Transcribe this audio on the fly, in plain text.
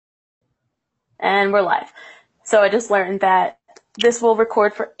And we're live. So I just learned that this will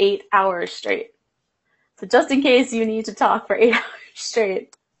record for 8 hours straight. So just in case you need to talk for 8 hours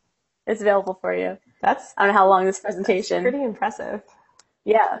straight, it's available for you. I don't know how long this presentation. Pretty impressive.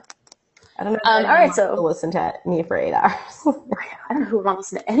 Yeah. I don't know if all anyone right, wants to listen to me for 8 hours. I don't know who would want to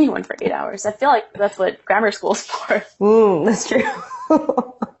listen to anyone for 8 hours. I feel like that's what grammar school's for. That's true.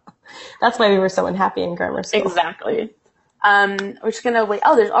 That's why we were so unhappy in grammar school. Exactly. We're just going to wait.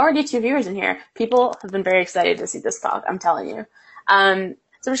 Oh, there's already 2 viewers in here. People have been very excited to see this talk, I'm telling you.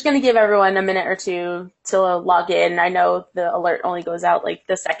 So we're just going to give everyone a minute or two to log in. I know the alert only goes out like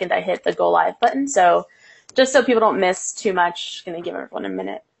the second I hit the go live button. So just so people don't miss too much, going to give everyone a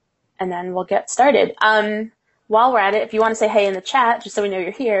minute and then we'll get started. While we're at it, if you want to say hey in the chat, just so we know you're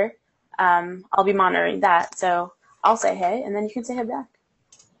here, I'll be monitoring that. So I'll say hey and then you can say hey back.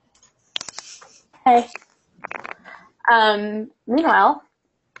 Hey. Meanwhile,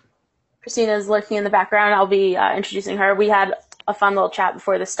 Christina's lurking in the background. I'll be introducing her. We had a fun little chat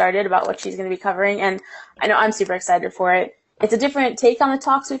before this started about what she's going to be covering, and I know I'm super excited for it. It's a different take on the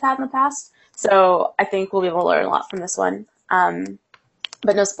talks we've had in the past, so I think we'll be able to learn a lot from this one,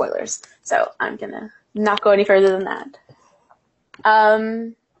 but no spoilers, so I'm going to not go any further than that. All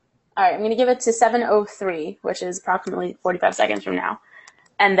right, I'm going to give it to 7:03, which is approximately 45 seconds from now,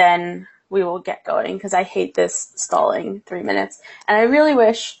 and then we will get going because I hate this stalling 3 minutes. And I really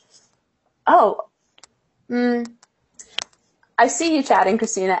wish, I see you chatting,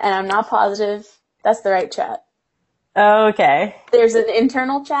 Christina, and I'm not positive that's the right chat. Okay. There's an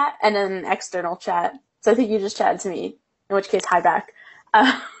internal chat and an external chat. So I think you just chatted to me, in which case, hi back.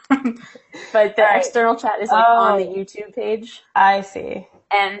 But the external chat is like on the YouTube page. I see.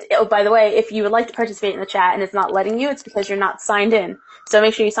 And by the way, if you would like to participate in the chat and it's not letting you, it's because you're not signed in. So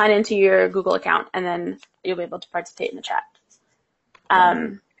make sure you sign into your Google account and then you'll be able to participate in the chat.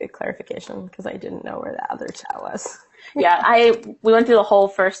 Good clarification because I didn't know where the other chat was. Yeah, we went through the whole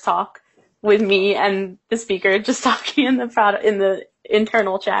first talk with me and the speaker just talking in the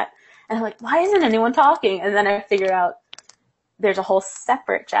internal chat. And I'm like, why isn't anyone talking? And then I figured out there's a whole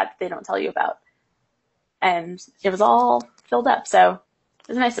separate chat that they don't tell you about. And it was all filled up. So it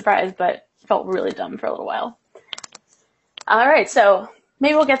was a nice surprise, but felt really dumb for a little while. All right, so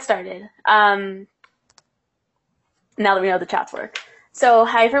maybe we'll get started now that we know the chats work. So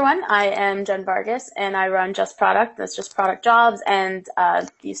hi, everyone. I am Jen Vargas, and I run Just Product. That's Just Product Jobs and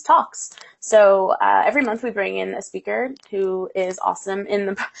these talks. So every month we bring in a speaker who is awesome.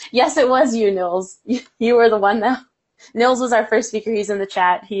 Yes, it was you, Nils. You were the one that Nils was our first speaker. He's in the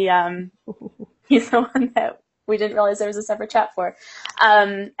chat. He's the one that we didn't realize there was a separate chat for.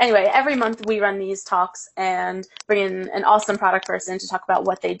 Anyway, every month we run these talks and bring in an awesome product person to talk about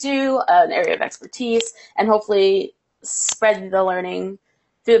what they do, an area of expertise, and hopefully spread the learning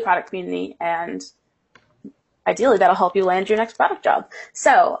through the product community. And ideally, that'll help you land your next product job.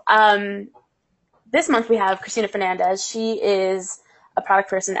 So this month we have Christina Fernandez. She is a product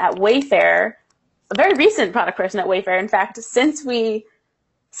person at Wayfair, a very recent product person at Wayfair. In fact, since we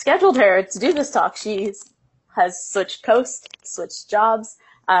scheduled her to do this talk, she has switched coast, switched jobs.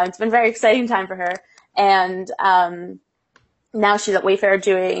 It's been a very exciting time for her. And now she's at Wayfair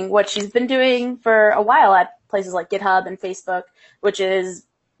doing what she's been doing for a while at places like GitHub and Facebook, which is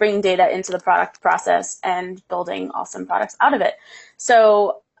bringing data into the product process and building awesome products out of it.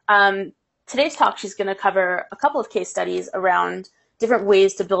 So today's talk, she's going to cover a couple of case studies around different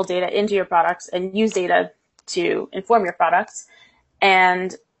ways to build data into your products and use data to inform your products.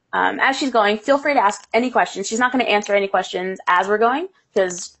 And as she's going, feel free to ask any questions. She's not going to answer any questions as we're going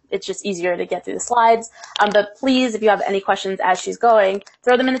because it's just easier to get through the slides. But please, if you have any questions as she's going,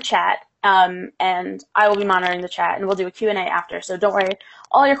 throw them in the chat, and I will be monitoring the chat, and we'll do a Q&A after. So don't worry,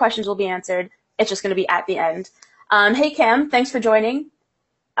 all your questions will be answered. It's just going to be at the end. Hey, Cam, thanks for joining.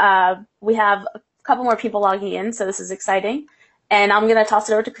 We have a couple more people logging in, so this is exciting. And I'm going to toss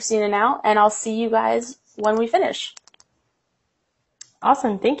it over to Christina now, and I'll see you guys when we finish.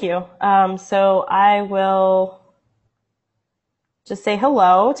 Awesome, thank you. So I will just say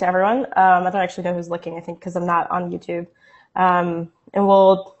hello to everyone. I don't actually know who's looking, I think, because I'm not on YouTube. And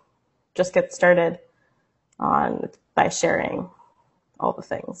we'll just get started by sharing all the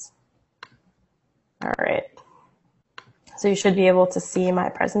things. All right. So you should be able to see my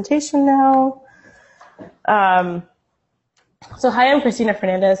presentation now. So hi, I'm Christina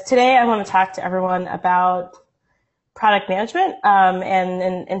Fernandez. Today I want to talk to everyone about product management,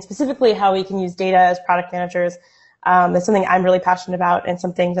 and specifically how we can use data as product managers. That's something I'm really passionate about and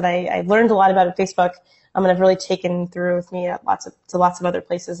something that I learned a lot about at Facebook, and I've really taken through with me at lots of other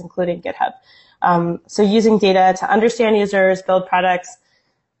places, including GitHub. So using data to understand users, build products,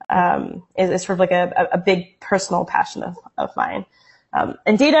 is sort of like a big personal passion of mine.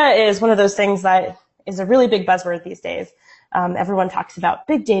 And data is one of those things that is a really big buzzword these days. Everyone talks about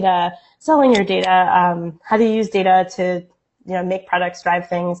big data, selling your data, how do you use data to, make products, drive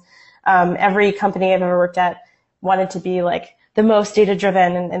things. Every company I've ever worked at wanted to be like the most data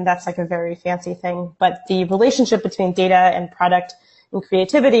driven, and that's like a very fancy thing. But the relationship between data and product and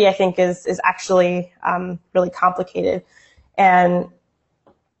creativity, I think, is actually really complicated. And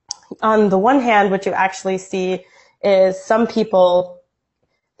on the one hand, what you actually see is some people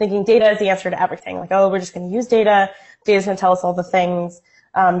thinking data is the answer to everything. Like, oh, we're just going to use data. Data's going to tell us all the things.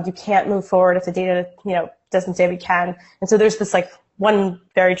 You can't move forward if the data, doesn't say we can. And so there's this like one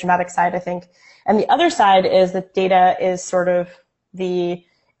very dramatic side, I think. And the other side is that data is sort of the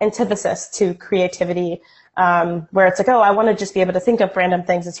antithesis to creativity, where it's like, oh, I want to just be able to think of random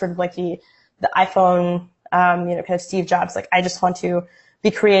things. It's sort of like the iPhone, kind of Steve Jobs. Like, I just want to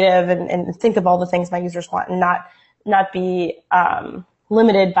be creative and think of all the things my users want, and not be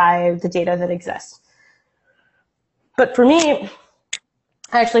limited by the data that exists. But for me,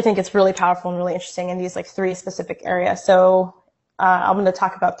 I actually think it's really powerful and really interesting in these like three specific areas. So I'm going to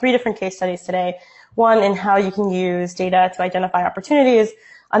talk about three different case studies today. One in how you can use data to identify opportunities,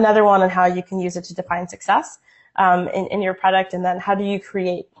 another one on how you can use it to define success in your product, and then how do you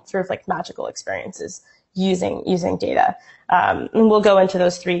create sort of like magical experiences using data. And we'll go into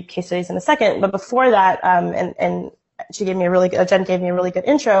those three case studies in a second. But before that, and Jen gave me a really good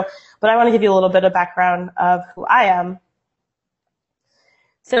intro, but I want to give you a little bit of background of who I am.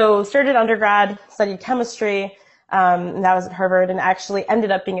 So started undergrad, studied chemistry, and that was at Harvard, and actually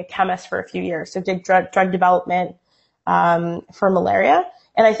ended up being a chemist for a few years. So did drug development for malaria.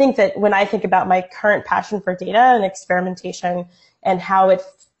 And I think that when I think about my current passion for data and experimentation and how it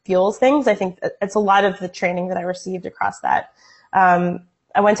fuels things, I think it's a lot of the training that I received across that. I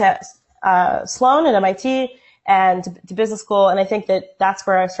went to Sloan at MIT and to business school, and I think that that's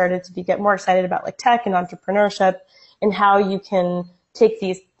where I started to get more excited about like tech and entrepreneurship and how you can take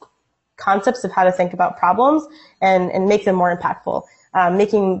these concepts of how to think about problems and make them more impactful.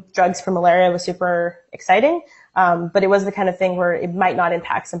 Making drugs for malaria was super exciting, but it was the kind of thing where it might not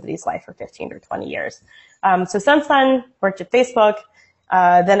impact somebody's life for 15 or 20 years. So since then, worked at Facebook,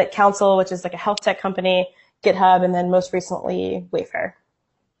 then at Counsel, which is like a health tech company, GitHub, and then most recently Wayfair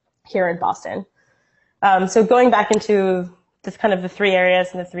here in Boston. So going back into this kind of the three areas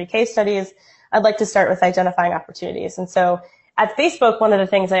and the three case studies, I'd like to start with identifying opportunities. And so at Facebook, one of the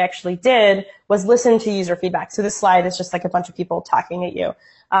things I actually did was listen to user feedback. So this slide is just like a bunch of people talking at you.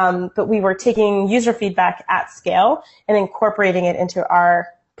 But we were taking user feedback at scale and incorporating it into our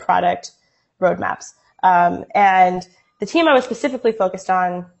product roadmaps. And the team I was specifically focused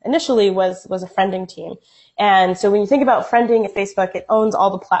on initially was a friending team. And so when you think about friending at Facebook, it owns all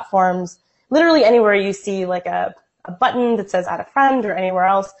the platforms. Literally anywhere you see like a button that says add a friend or anywhere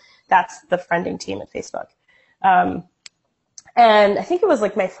else, that's the friending team at Facebook. And I think it was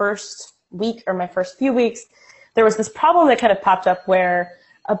like my first week or my first few weeks, there was this problem that kind of popped up where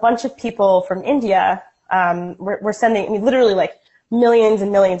a bunch of people from India were sending, literally like millions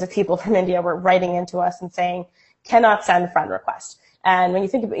and millions of people from India were writing into us and saying, cannot send friend request. And when you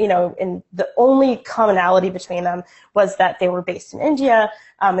think of, in the only commonality between them was that they were based in India,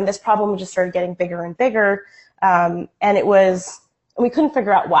 and this problem just started getting bigger and bigger. And we couldn't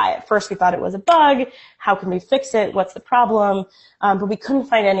figure out why. At first we thought it was a bug. How can we fix it? What's the problem? But we couldn't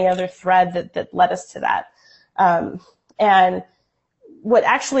find any other thread that led us to that. And what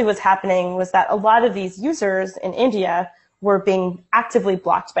actually was happening was that a lot of these users in India were being actively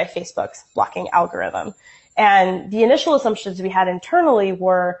blocked by Facebook's blocking algorithm. And the initial assumptions we had internally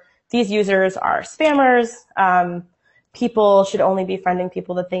were these users are spammers, people should only be friending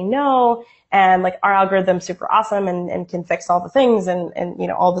people that they know, and like our algorithm's super awesome and can fix all the things and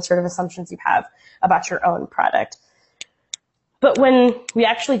all the sort of assumptions you have about your own product. But when we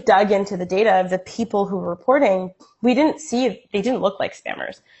actually dug into the data of the people who were reporting, we didn't see, they didn't look like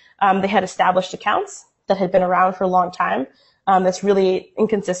spammers. They had established accounts that had been around for a long time. That's really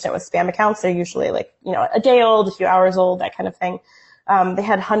inconsistent with spam accounts. They're usually like, a day old, a few hours old, that kind of thing. They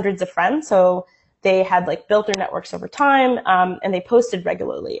had hundreds of friends, so they had like built their networks over time, and they posted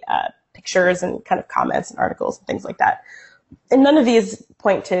regularly pictures and kind of comments and articles and things like that. And none of these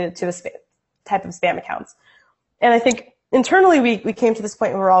point to a type of spam accounts. And I think internally we came to this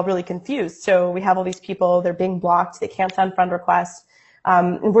point where we're all really confused. So we have all these people, they're being blocked, they can't send friend requests.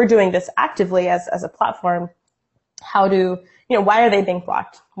 And we're doing this actively as a platform. Why are they being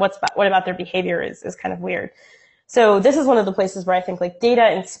blocked? What about their behavior is kind of weird. So this is one of the places where I think like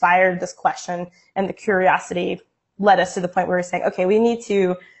data inspired this question and the curiosity led us to the point where we're saying, okay, we need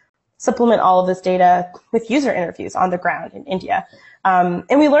to supplement all of this data with user interviews on the ground in India. And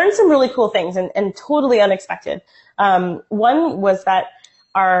we learned some really cool things and totally unexpected. One was that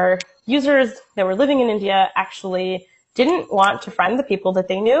our users that were living in India actually didn't want to friend the people that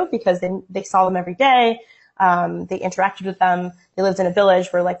they knew because they saw them every day. They interacted with them. They lived in a village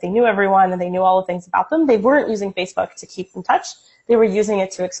where like they knew everyone and they knew all the things about them. They weren't using Facebook to keep in touch. They were using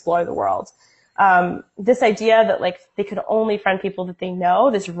it to explore the world. This idea that like they could only friend people that they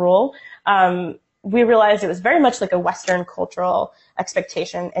know, this rule, we realized it was very much like a Western cultural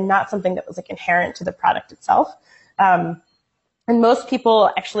expectation and not something that was like inherent to the product itself. And most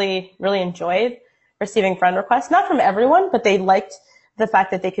people actually really enjoyed receiving friend requests, not from everyone, but they liked the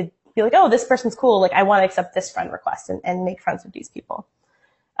fact that they could be like, oh, this person's cool. Like I want to accept this friend request and make friends with these people.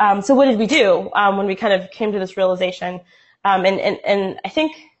 So what did we do when we kind of came to this realization? And I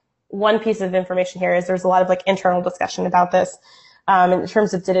think one piece of information here is there's a lot of like internal discussion about this in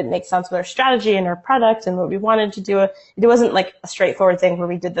terms of did it make sense with our strategy and our product and what we wanted to do. It wasn't like a straightforward thing where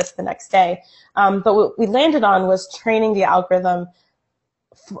we did this the next day. But what we landed on was training the algorithm,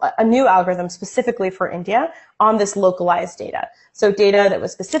 a new algorithm specifically for India on this localized data. So data that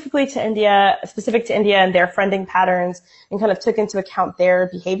was specific to India and their friending patterns and kind of took into account their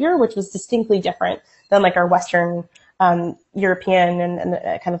behavior, which was distinctly different than like our Western European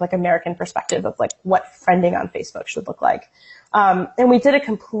and kind of like American perspective of like what friending on Facebook should look like. And we did a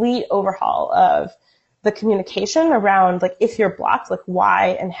complete overhaul of the communication around like if you're blocked, like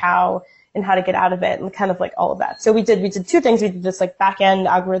why and how to get out of it and kind of like all of that. So we did two things. We did this like back end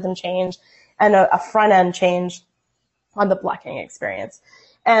algorithm change and a front end change on the blocking experience.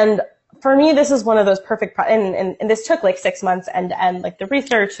 And for me, this is one of those perfect, and this took like 6 months end to end, like the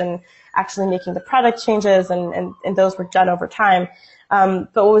research and actually making the product changes, and those were done over time.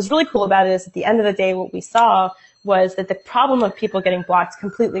 But what was really cool about it is at the end of the day, what we saw was that the problem of people getting blocked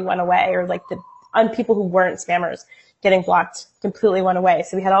completely went away, or like on people who weren't spammers getting blocked completely went away.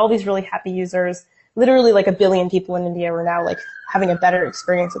 So we had all these really happy users. Literally like 1 billion people in India were now like having a better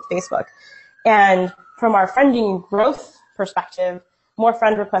experience with Facebook. And from our friending growth perspective, more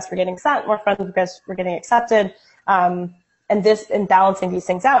friend requests were getting sent, more friend requests were getting accepted, and balancing these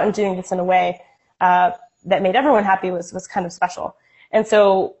things out and doing this in a way that made everyone happy was kind of special. And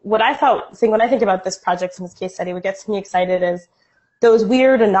so what I thought, when I think about this project and this case study, what gets me excited is those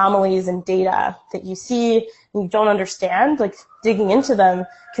weird anomalies in data that you see and you don't understand, like digging into them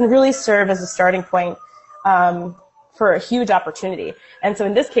can really serve as a starting point for a huge opportunity. And so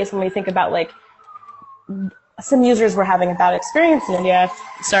in this case, when we think about like some users were having a bad experience in India,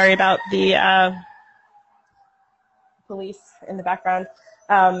 sorry about the police in the background,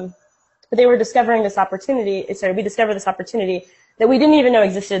 but they were discovering this opportunity. We discovered this opportunity that we didn't even know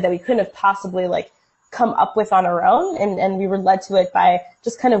existed, that we couldn't have possibly like come up with on our own, and we were led to it by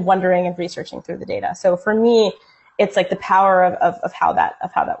just kind of wondering and researching through the data. So for me, it's like the power of how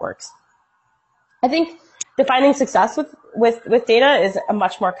that works. I think defining success with data is a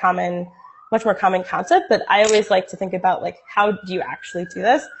much more common concept, but I always like to think about like how do you actually do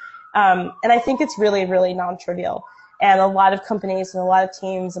this, and I think it's really, really non-trivial. And a lot of companies and a lot of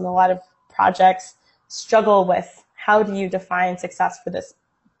teams and a lot of projects struggle with how do you define success for this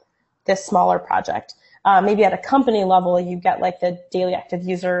smaller project. Maybe at a company level, you get like the daily active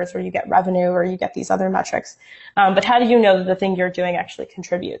users, or you get revenue, or you get these other metrics. But how do you know that the thing you're doing actually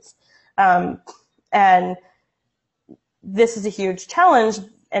contributes? And this is a huge challenge,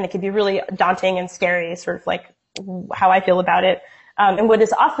 and it can be really daunting and scary, sort of like how I feel about it. And what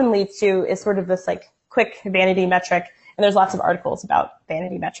this often leads to is sort of this like quick vanity metric. And there's lots of articles about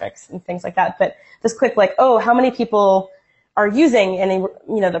vanity metrics and things like that. But this quick like, oh, how many people are using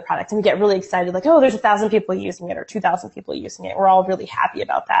the product, and we get really excited, like, oh, there's 1,000 people using it or 2,000 people using it. We're all really happy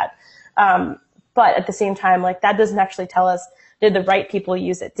about that. But at the same time, like that doesn't actually tell us, did the right people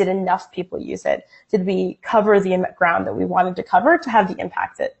use it? Did enough people use it? Did we cover the ground that we wanted to cover to have the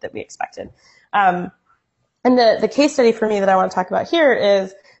impact that we expected? And the case study for me that I want to talk about here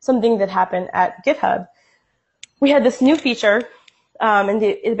is something that happened at GitHub. We had this new feature, and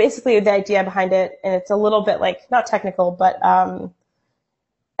basically the idea behind it, and it's a little bit like, not technical, but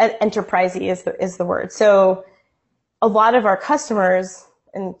enterprisey is the word. So a lot of our customers,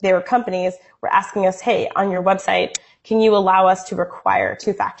 and they were companies, were asking us, hey, on your website, can you allow us to require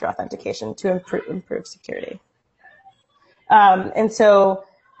two-factor authentication to improve security? And so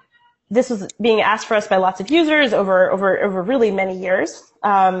this was being asked for us by lots of users over really many years.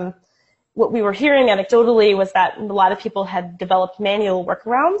 What we were hearing anecdotally was that a lot of people had developed manual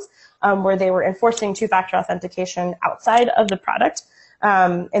workarounds where they were enforcing two-factor authentication outside of the product.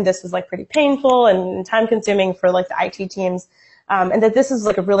 And this was like pretty painful and time consuming for like the IT teams. And that this is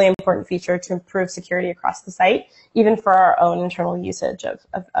like a really important feature to improve security across the site, even for our own internal usage of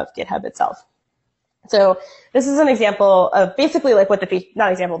GitHub itself. So this is an example of basically like what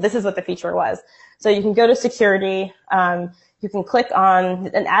this is what the feature was. So you can go to security, you can click on,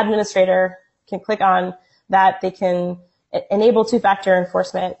 an administrator can click on that, they can enable two-factor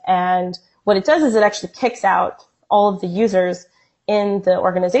enforcement, and what it does is it actually kicks out all of the users in the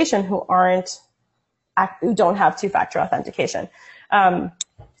organization who don't have two-factor authentication. And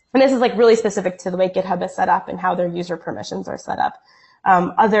this is like really specific to the way GitHub is set up and how their user permissions are set up.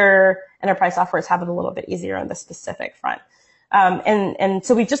 Other enterprise softwares have it a little bit easier on the specific front. And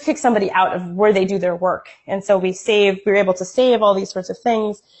so we just kick somebody out of where they do their work. And so we were able to save all these sorts of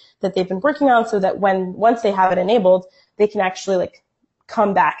things that they've been working on so that once they have it enabled, they can actually like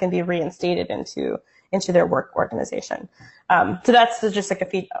come back and be reinstated into their work organization. So that's just like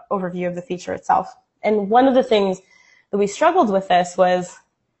a overview of the feature itself. And one of the things that we struggled with this was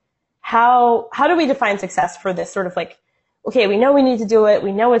how do we define success for this sort of like, okay, we know we need to do it,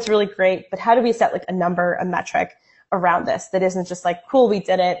 we know it's really great, but how do we set like a number, a metric around this that isn't just like, cool, we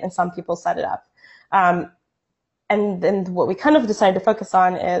did it and some people set it up. And then what we kind of decided to focus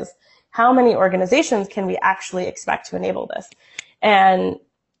on is how many organizations can we actually expect to enable this? And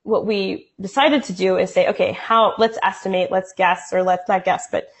what we decided to do is say, okay, let's estimate, let's guess, or let's not guess,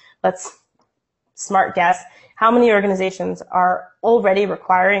 but let's smart guess how many organizations are already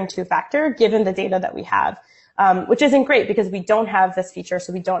requiring two-factor given the data that we have, which isn't great because we don't have this feature,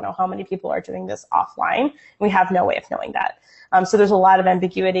 so we don't know how many people are doing this offline. We have no way of knowing that. So there's a lot of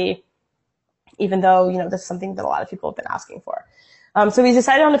ambiguity, even though, this is something that a lot of people have been asking for. So we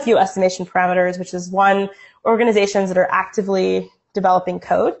decided on a few estimation parameters, which is one, organizations that are actively developing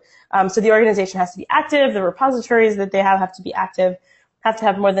code. So the organization has to be active, the repositories that they have to be active, have to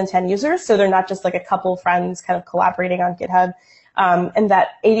have more than 10 users, so they're not just like a couple friends kind of collaborating on GitHub, and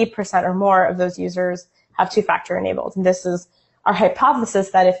that 80% or more of those users have two-factor enabled. And this is our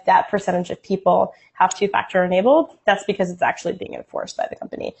hypothesis that if that percentage of people have two-factor enabled, that's because it's actually being enforced by the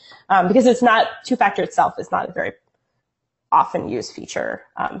company. Because two-factor itself is not a very often used feature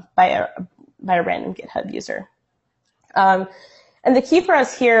by a random GitHub user. And the key for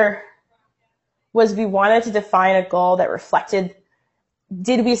us here was we wanted to define a goal that reflected,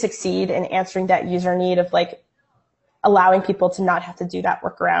 did we succeed in answering that user need of like allowing people to not have to do that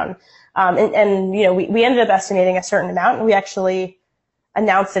workaround? We ended up estimating a certain amount, and we actually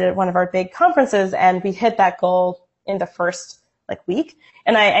announced it at one of our big conferences, and we hit that goal in the first week.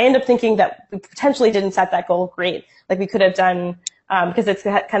 And I ended up thinking that we potentially didn't set that goal great. Like we could have done, because it's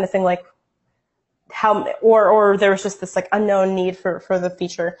that kind of thing like or there was just this unknown need for the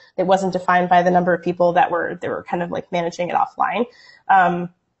feature that wasn't defined by the number of people that were kind of managing it offline.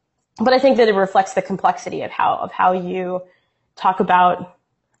 But I think that it reflects the complexity of how you talk about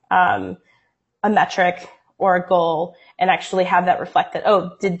a metric or a goal and actually have that reflect that,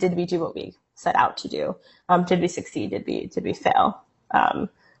 oh, did we do what we set out to do? Did we succeed? Did we fail?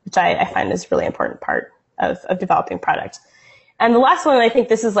 Which I find is a really important part of developing product. And the last one, I think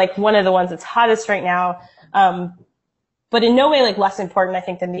this is one of the ones that's hottest right now, but in no way less important, I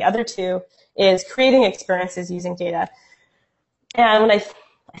think, than the other two, is creating experiences using data. And when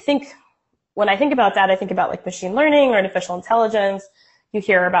I think about that, I think about machine learning, artificial intelligence. You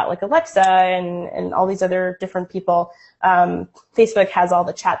hear about Alexa and all these other different people. Facebook has all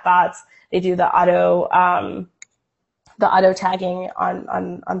the chat bots. They do the auto tagging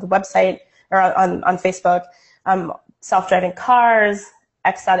on the website or on Facebook. Self-driving cars,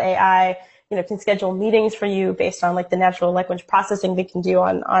 X.AI, can schedule meetings for you based on the natural language processing they can do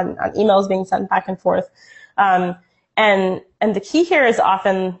on emails being sent back and forth. And the key here is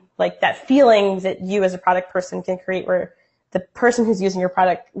often that feeling that you as a product person can create where the person who's using your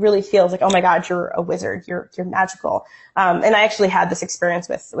product really feels oh my God, you're a wizard, you're magical. And I actually had this experience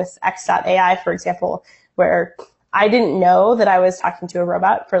with X.AI, for example, where I didn't know that I was talking to a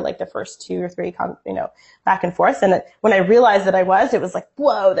robot for the first 2 or 3, back and forth. And when I realized that I was, it was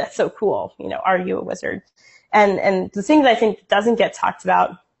whoa, that's so cool. Are you a wizard? And the thing that I think doesn't get talked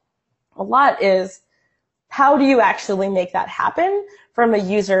about a lot is how do you actually make that happen from a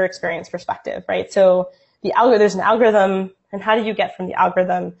user experience perspective, right? So there's an algorithm, and how do you get from the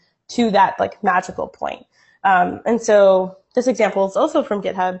algorithm to that magical point? And so this example is also from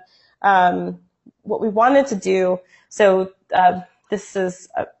GitHub. What we wanted to do, so this is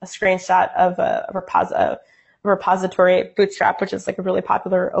a screenshot of a repository, Bootstrap, which is a really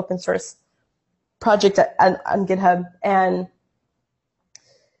popular open source project on GitHub. And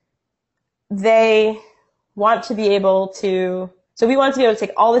they want to be able to So we wanted to be able to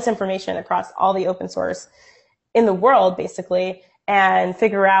take all this information across all the open source in the world, basically, and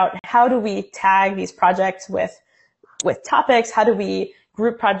figure out how do we tag these projects with topics? How do we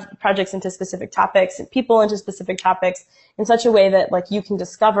group projects into specific topics and people into specific topics in such a way that like you can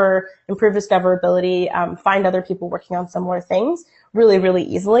discover, improve discoverability, find other people working on similar things really, really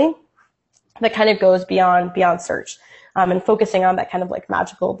easily. That kind of goes beyond search, and focusing on that kind of like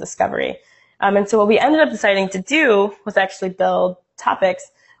magical discovery. And so what we ended up deciding to do was actually build topics,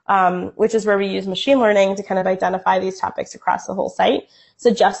 which is where we use machine learning to kind of identify these topics across the whole site,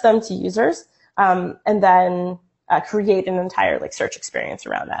 suggest them to users, and then create an entire like search experience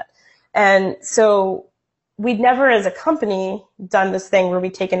around that. And so we'd never as a company done this thing where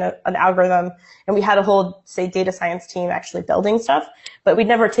we'd taken an algorithm and we had a whole, say, data science team actually building stuff, but we'd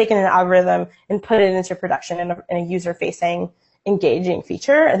never taken an algorithm and put it into production in a user-facing, engaging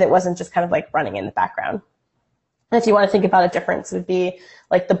feature that wasn't just kind of like running in the background. And if you want to think about a difference, it would be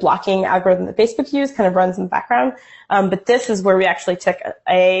like the blocking algorithm that Facebook used kind of runs in the background. But this is where we actually took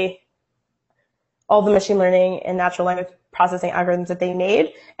all the machine learning and natural language processing algorithms that they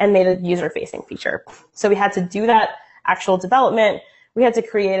made and made a user-facing feature. So we had to do that actual development. We had to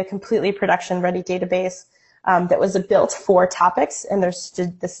create a completely production-ready database that was built for topics, and there's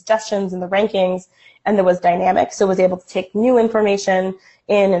the suggestions and the rankings, and that was dynamic, so it was able to take new information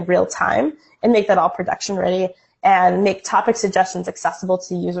in real time and make that all production-ready and make topic suggestions accessible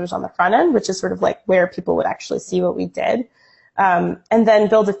to users on the front end, which is sort of like where people would actually see what we did. And then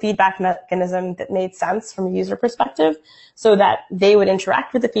build a feedback mechanism that made sense from a user perspective so that they would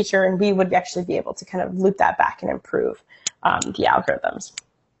interact with the feature and we would actually be able to kind of loop that back and improve the algorithms.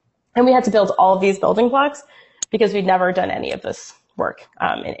 And we had to build all of these building blocks because we'd never done any of this work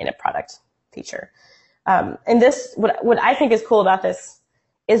in a product feature. And this, what I think is cool about this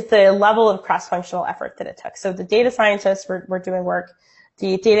is the level of cross-functional effort that it took. So the data scientists were doing work.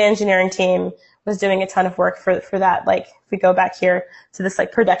 The data engineering team was doing a ton of work for that. Like, if we go back here to this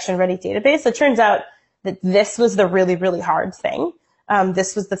like production-ready database, it turns out that this was the really, really hard thing.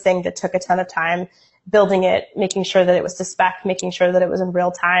 This was the thing that took a ton of time, building it, making sure that it was to spec, making sure that it was in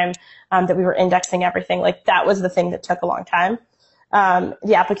real time, that we were indexing everything. Like, that was the thing that took a long time.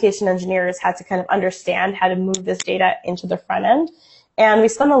 The application engineers had to kind of understand how to move this data into the front end. And we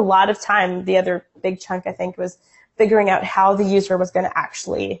spent a lot of time, the other big chunk, I think, was figuring out how the user was going to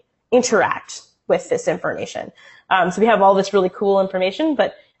actually interact with this information. So we have all this really cool information,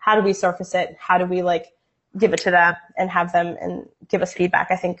 but how do we surface it? How do we like give it to them and have them and give us feedback,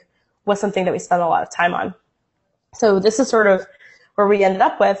 I think was something that we spent a lot of time on. So this is sort of where we ended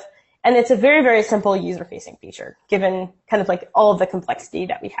up with, and it's a very, very simple user-facing feature, given kind of like all of the complexity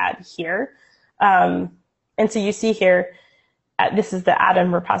that we had here. And so you see here, this is the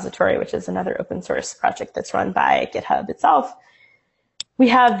Atom repository, which is another open source project that's run by GitHub itself. We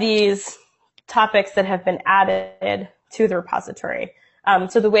have these topics that have been added to the repository.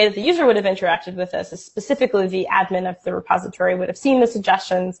 So the way that the user would have interacted with this is specifically the admin of the repository would have seen the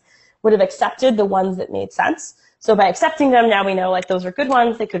suggestions, would have accepted the ones that made sense. So by accepting them, now we know like those are good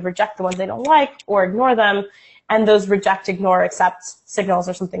ones. They could reject the ones they don't like or ignore them. And those reject, ignore, accept signals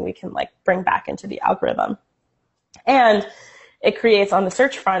are something we can like bring back into the algorithm. And it creates on the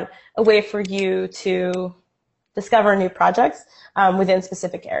search front a way for you to discover new projects within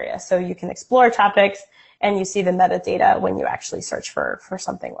specific areas. So you can explore topics and you see the metadata when you actually search for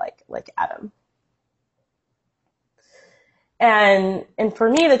something like Atom. And for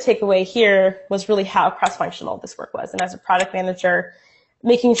me, the takeaway here was really how cross-functional this work was. And as a product manager,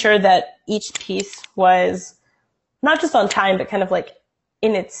 making sure that each piece was not just on time, but kind of like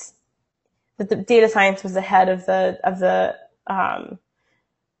in its, that the data science was ahead of the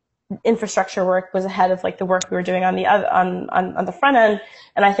infrastructure work, was ahead of like the work we were doing on the other, on the front end.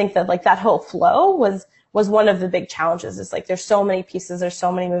 And I think that like that whole flow was one of the big challenges. Is like there's so many pieces, there's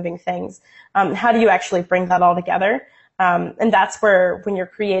so many moving things. How do you actually bring that all together? And that's where, when you're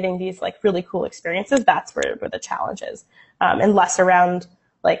creating these like really cool experiences, that's where the challenge is, and less around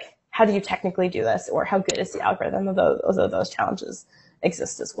like how do you technically do this or how good is the algorithm, although those challenges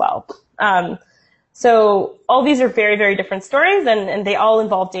exist as well. So all these are very, very different stories, and they all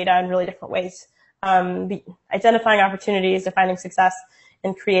involve data in really different ways. Identifying opportunities, defining success,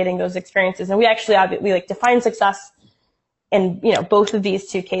 and creating those experiences. And we actually we like define success in both of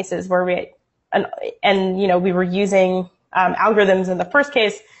these two cases where we we were using algorithms in the first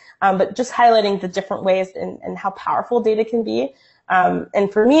case, but just highlighting the different ways and how powerful data can be.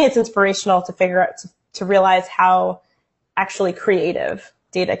 And for me, it's inspirational to figure out to realize how actually creative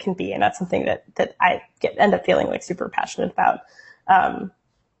data can be, and that's something that I end up feeling like super passionate about. And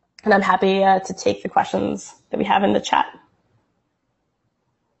I'm happy to take the questions that we have in the chat.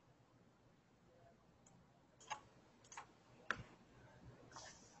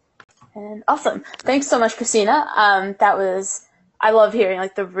 And awesome. Thanks so much, Christina. I love hearing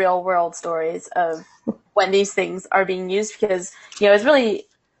like the real world stories of when these things are being used, because,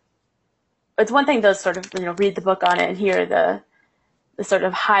 it's one thing to sort of, read the book on it and hear the sort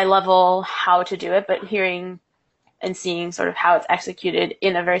of high level how to do it, but hearing and seeing sort of how it's executed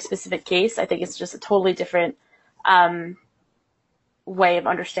in a very specific case, I think it's just a totally different way of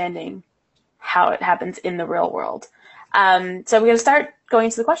understanding how it happens in the real world. So I'm going to start going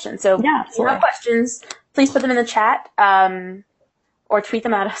to the questions. So if you have questions, please put them in the chat, or tweet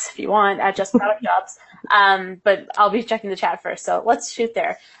them at us if you want at Just Product Jobs. But I'll be checking the chat first. So let's shoot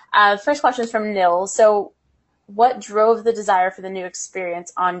there. First question is from Nils. So what drove the desire for the new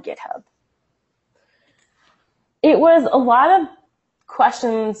experience on GitHub? It was a lot of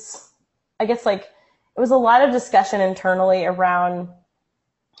questions, I guess, like it was a lot of discussion internally around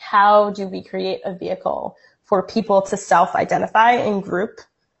how do we create a vehicle for people to self-identify and group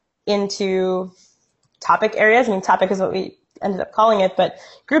into topic areas. I mean, topic is what we ended up calling it, but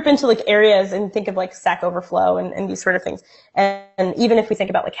group into like areas and think of like Stack Overflow and these sort of things. And even if we think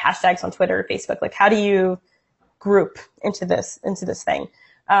about like hashtags on Twitter or Facebook, like how do you group into this thing?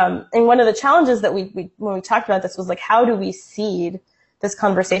 And one of the challenges that we when we talked about this was like, how do we seed this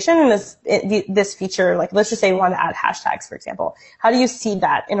conversation and this feature? Like, let's just say we want to add hashtags, for example. How do you seed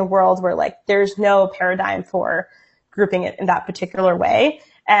that in a world where like there's no paradigm for grouping it in that particular way?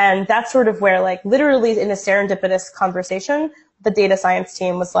 And that's sort of where like literally in a serendipitous conversation, the data science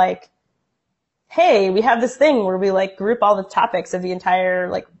team was like, hey, we have this thing where we like group all the topics of the entire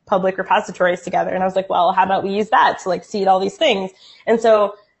like public repositories together. And I was like, well, how about we use that to like seed all these things? And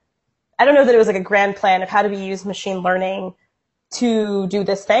so I don't know that it was like a grand plan of how do we use machine learning to do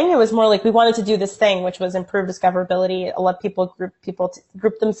this thing. It was more like we wanted to do this thing, which was improve discoverability, let people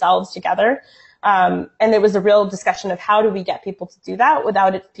group themselves together. And there was a real discussion of how do we get people to do that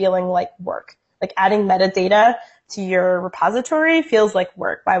without it feeling like work. Like adding metadata to your repository feels like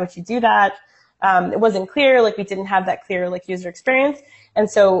work. Why would you do that? It wasn't clear, like we didn't have that clear like user experience. And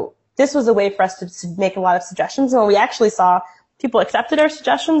so this was a way for us to make a lot of suggestions. And when we actually saw people accepted our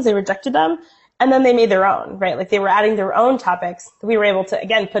suggestions, they rejected them, and then they made their own, right? Like they were adding their own topics that we were able to,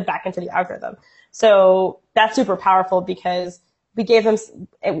 again, put back into the algorithm. So that's super powerful because we gave them,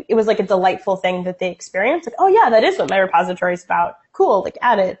 it was like a delightful thing that they experienced. Like, oh yeah, that is what my repository is about. Cool, like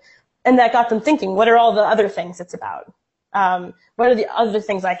add it. And that got them thinking, what are all the other things it's about? What are the other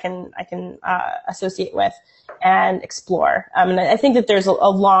things I can associate with and explore? And I think that there's a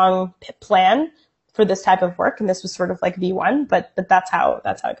long plan for this type of work, and this was sort of like V1, but that's how it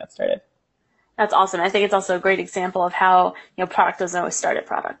got started. That's awesome. I think it's also a great example of how, product doesn't always start at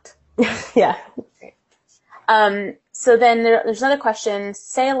product. Yeah. So then there's another question.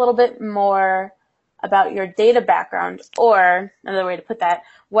 Say a little bit more about your data background, or another way to put that,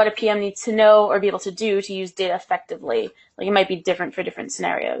 what a PM needs to know or be able to do to use data effectively. Like it might be different for different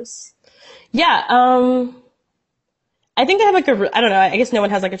scenarios. Yeah. I think I have like I don't know, I guess no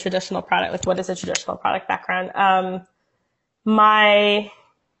one has like a traditional product. Like what is a traditional product background? My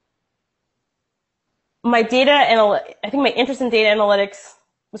data I think my interest in data analytics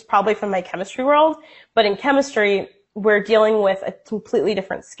was probably from my chemistry world, but in chemistry, we're dealing with a completely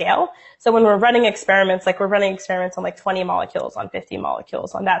different scale. So when we're running experiments, like we're running experiments on like 20 molecules, on 50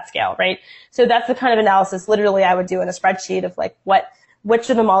 molecules, on that scale, right? So that's the kind of analysis literally I would do in a spreadsheet of like which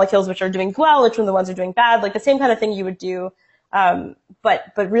of the molecules which are doing well, which of the ones are doing bad, like the same kind of thing you would do, but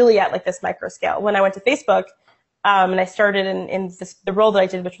really at like this micro scale. When I went to Facebook, and I started in the role that I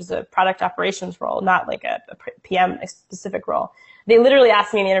did, which was a product operations role, not like a PM specific role. They literally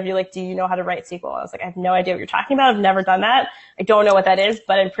asked me in the interview, like, do you know how to write SQL? I was like, I have no idea what you're talking about. I've never done that. I don't know what that is,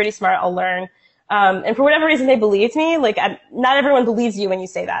 but I'm pretty smart. I'll learn. And for whatever reason, they believed me. Like, not everyone believes you when you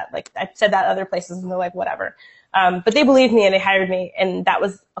say that. Like, I've said that other places and they're like, whatever. But they believed me and they hired me. And that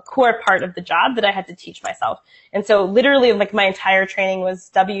was a core part of the job that I had to teach myself. And so literally, like, my entire training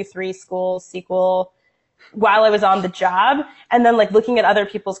was W3 school, SQL, while I was on the job, and then like looking at other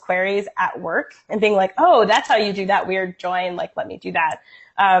people's queries at work and being like, oh, that's how you do that weird join. Like, let me do that.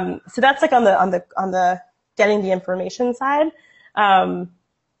 So that's like on the getting the information side. And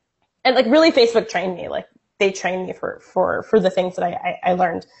like really Facebook trained me. Like they trained me for the things that I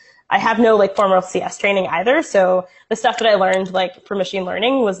learned. I have no like formal CS training either. So the stuff that I learned like for machine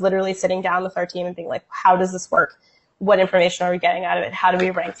learning was literally sitting down with our team and being like, how does this work? What information are we getting out of it? How do we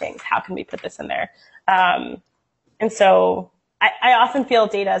rank things? How can we put this in there? And so I often feel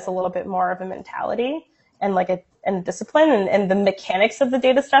data is a little bit more of a mentality and like a discipline, and the mechanics of the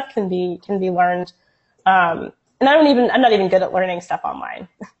data stuff can be learned. And I'm not even good at learning stuff online,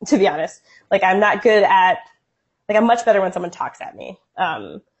 to be honest. Like I'm not good at, like I'm much better when someone talks at me.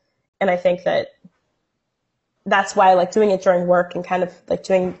 And I think that that's why like doing it during work and kind of like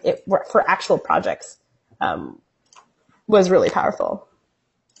doing it for actual projects was really powerful.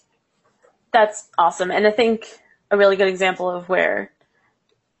 That's awesome. And I think a really good example of where,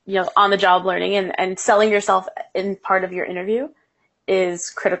 on the job learning and selling yourself in part of your interview is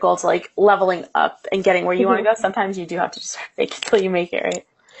critical to like leveling up and getting where you want to go. Sometimes you do have to just fake it till you make it, right?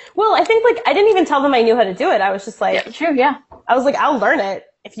 Well, I think like I didn't even tell them I knew how to do it. I was just like, yeah, true, yeah. I was like, I'll learn it.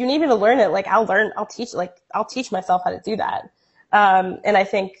 If you need me to learn it, like I'll teach myself how to do that. And I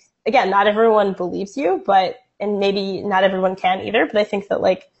think, again, not everyone believes you, and maybe not everyone can either. But I think that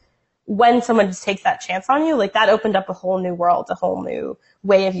like when someone just takes that chance on you, like that opened up a whole new world, a whole new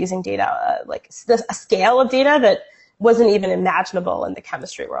way of using data, like a scale of data that wasn't even imaginable in the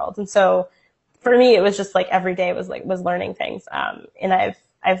chemistry world. And so for me, it was just like every day was learning things. And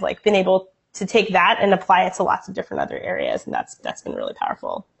I've like been able to take that and apply it to lots of different other areas. And that's been really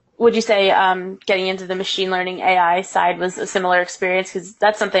powerful. Would you say getting into the machine learning AI side was a similar experience? Because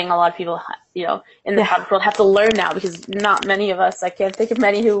that's something a lot of people, in the product world have to learn now, because not many of us, I can't think of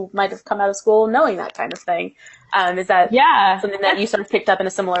many who might have come out of school knowing that kind of thing. Is that something that you sort of picked up in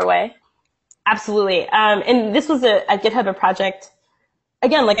a similar way? Absolutely. And this was at GitHub a project.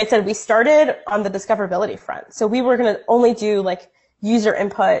 Again, like I said, we started on the discoverability front. So we were going to only do like user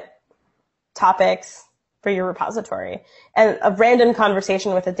input topics for your repository. And a random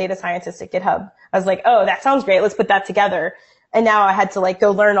conversation with a data scientist at GitHub, I was like, oh, that sounds great. Let's put that together. And now I had to like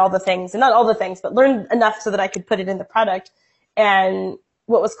go learn all the things, and not all the things, but learn enough so that I could put it in the product. And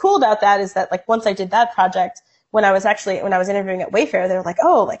what was cool about that is that like once I did that project, when I was interviewing at Wayfair, they were like,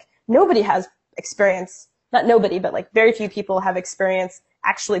 oh, like nobody has experience, not nobody, but like very few people have experience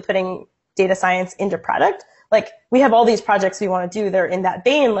actually putting data science into product. Like we have all these projects we want to do. They're in that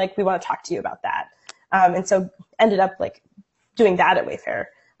vein. Like we want to talk to you about that. And so ended up like doing that at Wayfair.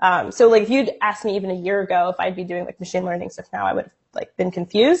 So like if you'd asked me even a year ago if I'd be doing like machine learning stuff now, I would have like been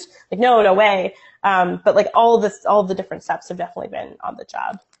confused. Like no way. But like all the different steps have definitely been on the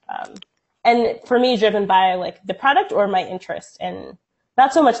job. And for me, driven by like the product or my interest in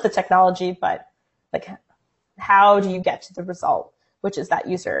not so much the technology, but like how do you get to the result, which is that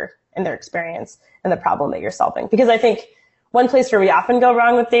user and their experience and the problem that you're solving. Because I think one place where we often go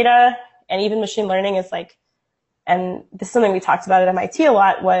wrong with data and even machine learning is like, and this is something we talked about at MIT a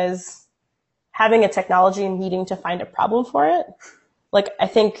lot, was having a technology and needing to find a problem for it. Like I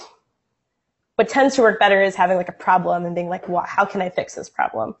think what tends to work better is having like a problem and being like, well, how can I fix this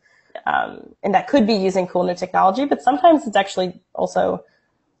problem? And that could be using cool new technology, but sometimes it's actually also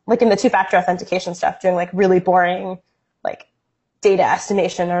like in the two-factor authentication stuff, doing like really boring like data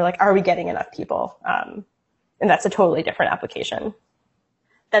estimation or like, are we getting enough people? And that's a totally different application.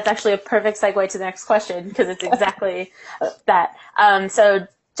 That's actually a perfect segue to the next question, because it's exactly that. So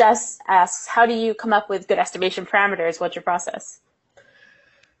Jess asks, how do you come up with good estimation parameters? What's your process?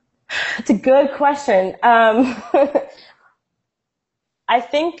 It's a good question. I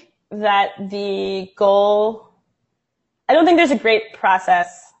think that the goal, I don't think there's a great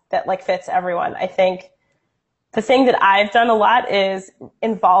process that like fits everyone. I think the thing that I've done a lot is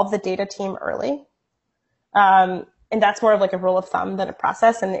involve the data team early. And that's more of like a rule of thumb than a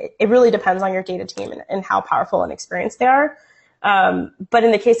process. And it really depends on your data team and how powerful and experienced they are. But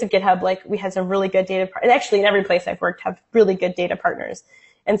in the case of GitHub, like we had some really good data, and actually in every place I've worked have really good data partners.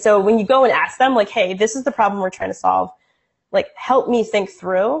 And so when you go and ask them like, hey, this is the problem we're trying to solve, like help me think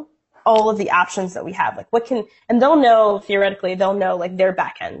through all of the options that we have. Like and they'll know, theoretically, they'll know like their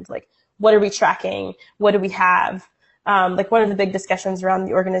back end, like what are we tracking? What do we have? Like one of the big discussions around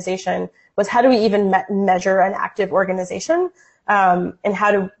the organization was how do we even measure an active organization? And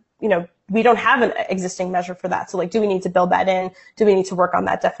how do, we don't have an existing measure for that. So like, do we need to build that in? Do we need to work on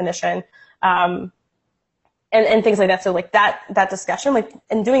that definition? And things like that. So like that discussion, like,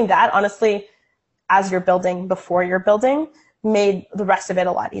 and doing that honestly, as you're building, before you're building, made the rest of it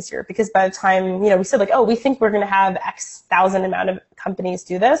a lot easier, because by the time, we said like, oh, we think we're going to have X thousand amount of companies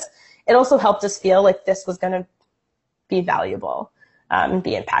do this. It also helped us feel like this was going to be valuable, and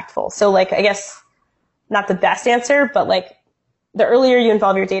be impactful. So like, I guess not the best answer, but like the earlier you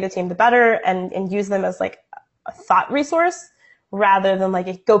involve your data team, the better, and use them as like a thought resource rather than like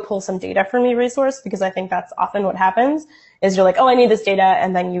a go pull some data for me resource, because I think that's often what happens is you're like, oh, I need this data.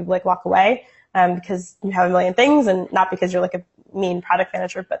 And then you like walk away. Because you have a million things, and not because you're like a mean product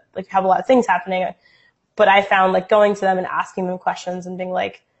manager, but like you have a lot of things happening. But I found like going to them and asking them questions and being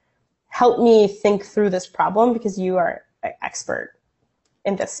like, help me think through this problem because you are an expert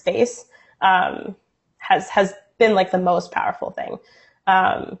in this space, has been like the most powerful thing.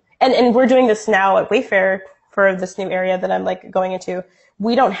 And we're doing this now at Wayfair for this new area that I'm like going into.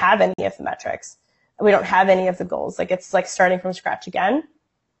 we don't have any of the metrics. We don't have any of the goals. Like it's like starting from scratch again.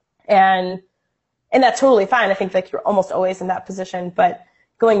 And that's totally fine. I think like you're almost always in that position, but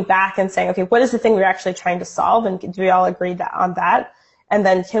going back and saying, okay, what is the thing we're actually trying to solve? And do we all agree on that? And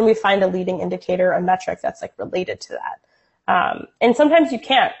then can we find a leading indicator, a metric that's like related to that? And sometimes you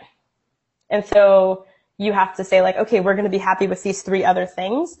can't. And so you have to say like, okay, we're going to be happy with these 3 other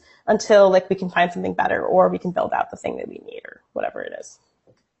things until like we can find something better, or we can build out the thing that we need, or whatever it is.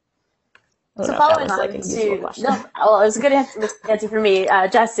 So following on like well, it was a good answer for me.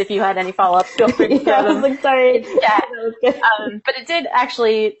 Jess, if you had any follow-up, feel free to yeah, I was like, sorry. Yeah. But it did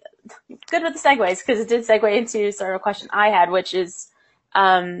actually, good with the segues, because it did segue into sort of a question I had, which is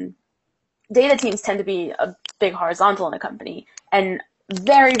data teams tend to be a big horizontal in a company, and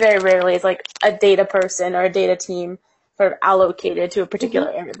very, very rarely is like a data person or a data team sort of allocated to a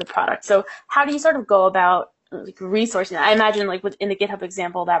particular area of the product. So how do you sort of go about like resourcing? I imagine like in the GitHub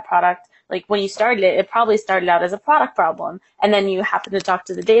example, that product, like when you started it, it probably started out as a product problem, and then you happen to talk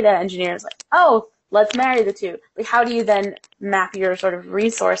to the data engineers like, oh, let's marry the two. Like how do you then map your sort of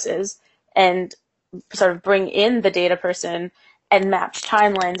resources and sort of bring in the data person and match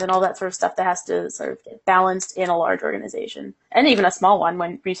timelines and all that sort of stuff that has to sort of get balanced in a large organization, and even a small one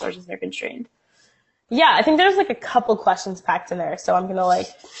when resources are constrained? Yeah, I think there's like a couple questions packed in there, so I'm gonna like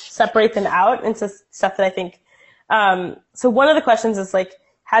separate them out into stuff that I think. So one of the questions is like,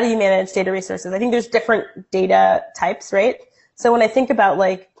 how do you manage data resources? I think there's different data types, right? So when I think about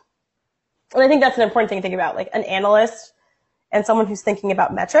like, and I think that's an important thing to think about, like an analyst and someone who's thinking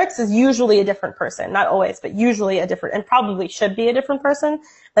about metrics is usually a different person, not always, but usually a different, and probably should be a different person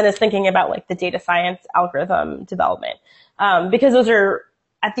than is thinking about like the data science algorithm development. Because those are,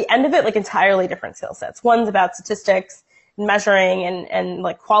 at the end of it, like entirely different skill sets. One's about statistics, measuring, and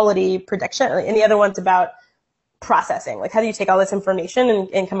like quality prediction, and the other one's about processing. Like how do you take all this information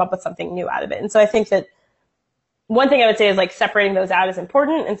and come up with something new out of it? And so I think that one thing I would say is like separating those out is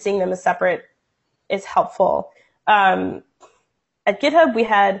important, and seeing them as separate is helpful. At GitHub, we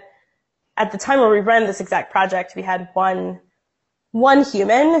had, at the time where we ran this exact project, we had one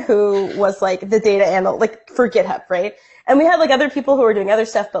human who was like the data analyst, like for GitHub, right? And we had like other people who were doing other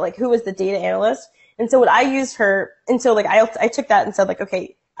stuff, but like who was the data analyst? And so what I used her, and so like I took that and said like,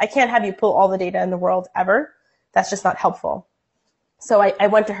 okay, I can't have you pull all the data in the world ever. That's just not helpful. So I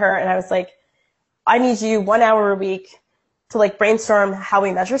went to her and I was like, I need you 1 hour a week to like brainstorm how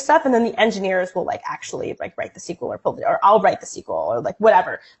we measure stuff, and then the engineers will like actually like write the SQL or I'll write the SQL or like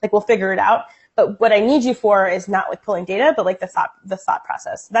whatever. Like we'll figure it out. But what I need you for is not like pulling data, but like the thought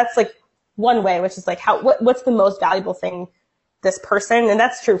process. That's like one way, which is like what's the most valuable thing this person, and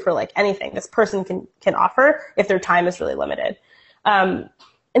that's true for like anything, this person can offer if their time is really limited. In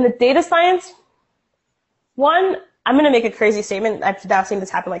the data science one, I'm going to make a crazy statement. I've now seen this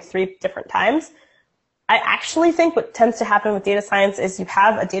happen like 3 different times. I actually think what tends to happen with data science is you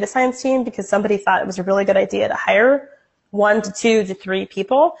have a data science team because somebody thought it was a really good idea to hire 1 to 2 to 3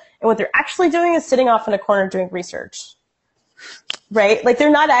 people. And what they're actually doing is sitting off in a corner doing research, right? Like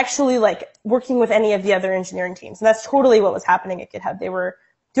they're not actually like working with any of the other engineering teams. And that's totally what was happening at GitHub. They were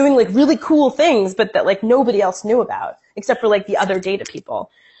doing like really cool things, but that like nobody else knew about except for like the other data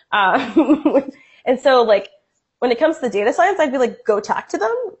people. And so like when it comes to data science, I'd be like, go talk to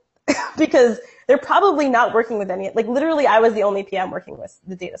them because they're probably not working with any, like literally I was the only PM working with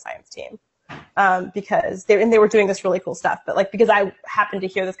the data science team. Because they were doing this really cool stuff, but like, because I happened to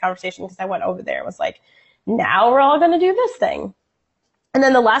hear this conversation because I went over there and was like, now we're all going to do this thing. And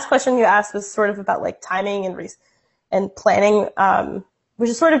then the last question you asked was sort of about like timing and planning, which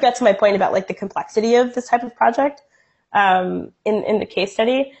is sort of gets to my point about like the complexity of this type of project, in the case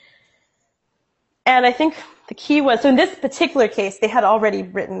study. And I think the key was, so in this particular case, they had already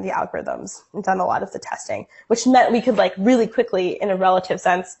written the algorithms and done a lot of the testing, which meant we could like really quickly, in a relative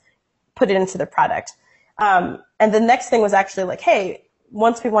sense, put it into the product. And the next thing was actually like, hey,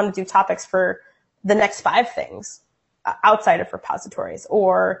 once we want to do topics for the next 5 things outside of repositories,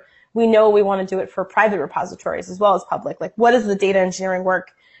 or we know we want to do it for private repositories as well as public, like what is the data engineering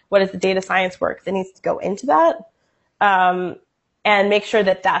work? What is the data science work that needs to go into that? And make sure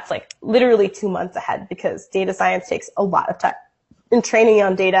that that's like literally 2 months ahead, because data science takes a lot of time. And training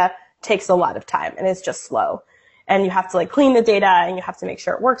on data takes a lot of time and it's just slow. And you have to like clean the data and you have to make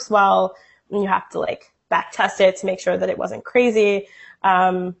sure it works well. And you have to like back test it to make sure that it wasn't crazy.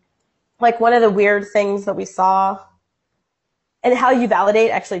 Like one of the weird things that we saw, and how you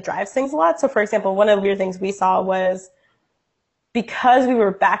validate actually drives things a lot. So for example, one of the weird things we saw was because we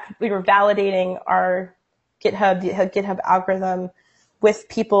were validating our GitHub algorithm with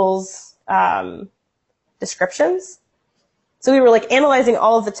people's descriptions. So we were like analyzing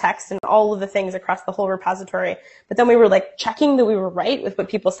all of the text and all of the things across the whole repository, but then we were like checking that we were right with what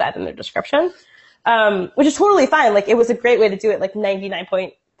people said in their description, which is totally fine. Like it was a great way to do it, like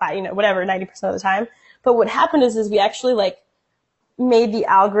 99.5, whatever, 90% of the time. But what happened is we actually like made the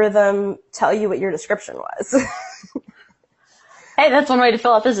algorithm tell you what your description was. Hey, that's one way to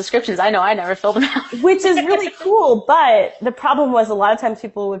fill out those descriptions. I know I never filled them out. Which is really cool, but the problem was a lot of times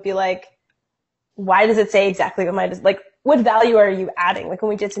people would be like, why does it say exactly what value are you adding? Like when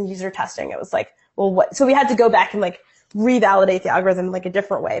we did some user testing, it was like, well, what? So we had to go back and like revalidate the algorithm like a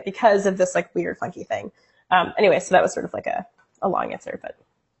different way because of this like weird funky thing. Anyway, so that was sort of like a long answer, but.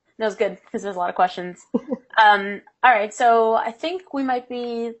 That was good because there's a lot of questions. All right. So I think we might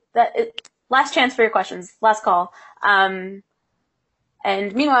be last chance for your questions, last call.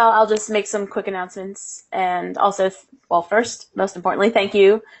 And meanwhile, I'll just make some quick announcements. And also, first, most importantly, thank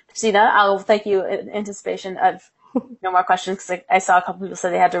you, Christina. I'll thank you in anticipation of no more questions because I saw a couple people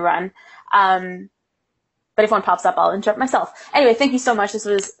say they had to run. But if one pops up, I'll interrupt myself. Anyway, thank you so much. This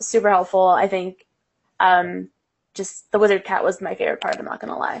was super helpful. I think just the wizard cat was my favorite part. I'm not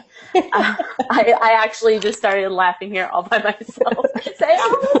going to lie. I actually just started laughing here all by myself.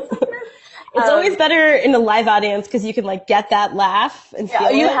 It's always better in a live audience because you can like get that laugh and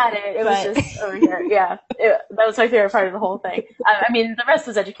feel you it. Had it. It was just over here. Yeah, that was my favorite part of the whole thing. I mean, the rest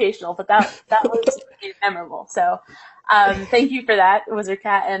was educational, but that was memorable. So, thank you for that, Wizard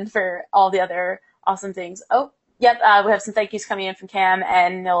Cat, and for all the other awesome things. Oh, yep. We have some thank yous coming in from Cam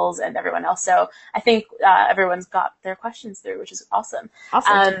and Nils and everyone else. So I think everyone's got their questions through, which is awesome.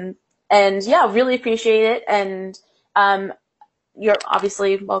 Awesome. And yeah, really appreciate it. And you're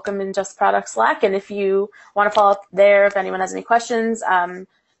obviously welcome in Just Product Slack. And if you want to follow up there, if anyone has any questions,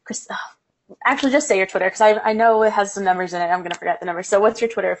 actually just say your Twitter because I know it has some numbers in it. I'm going to forget the numbers. So what's your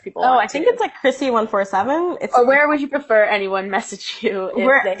Twitter if people want I think it's like Chrissy147. Or where would you prefer anyone message you?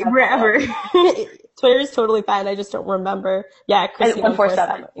 Wherever. Twitter is totally fine. I just don't remember. Yeah,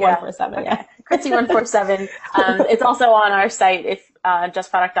 Chrissy147. 147, yeah. Chrissy147. It's also on our site, if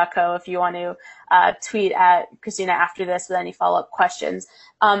justproduct.co, if you want to tweet at Christina after this with any follow-up questions.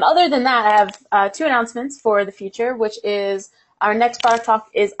 Other than that, I have two announcements for the future, which is our next product talk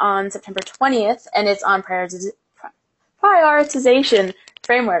is on September 20th, and it's on prioritization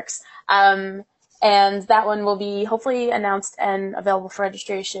frameworks. And that one will be hopefully announced and available for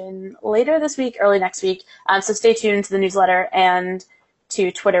registration later this week, early next week. So stay tuned to the newsletter and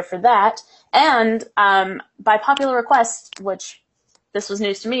to Twitter for that. And by popular request, which this was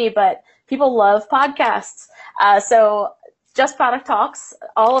news to me, but people love podcasts. So Just Product Talks,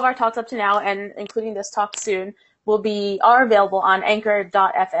 all of our talks up to now, and including this talk soon, are available on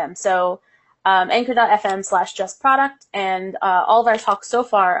anchor.fm. So anchor.fm/justproduct, and all of our talks so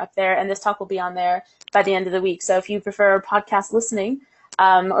far up there, and this talk will be on there by the end of the week. So if you prefer podcast listening,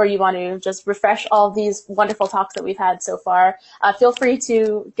 or you want to just refresh all of these wonderful talks that we've had so far, feel free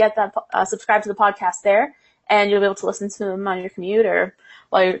to get that subscribe to the podcast there, and you'll be able to listen to them on your commute or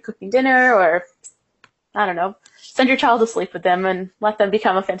while you're cooking dinner, or I don't know, send your child to sleep with them and let them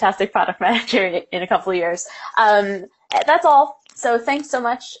become a fantastic product manager in a couple of years. That's all. So thanks so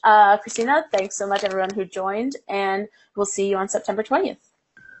much, Christina. Thanks so much, everyone who joined, and we'll see you on September 20th.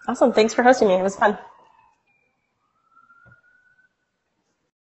 Awesome. Thanks for hosting me. It was fun.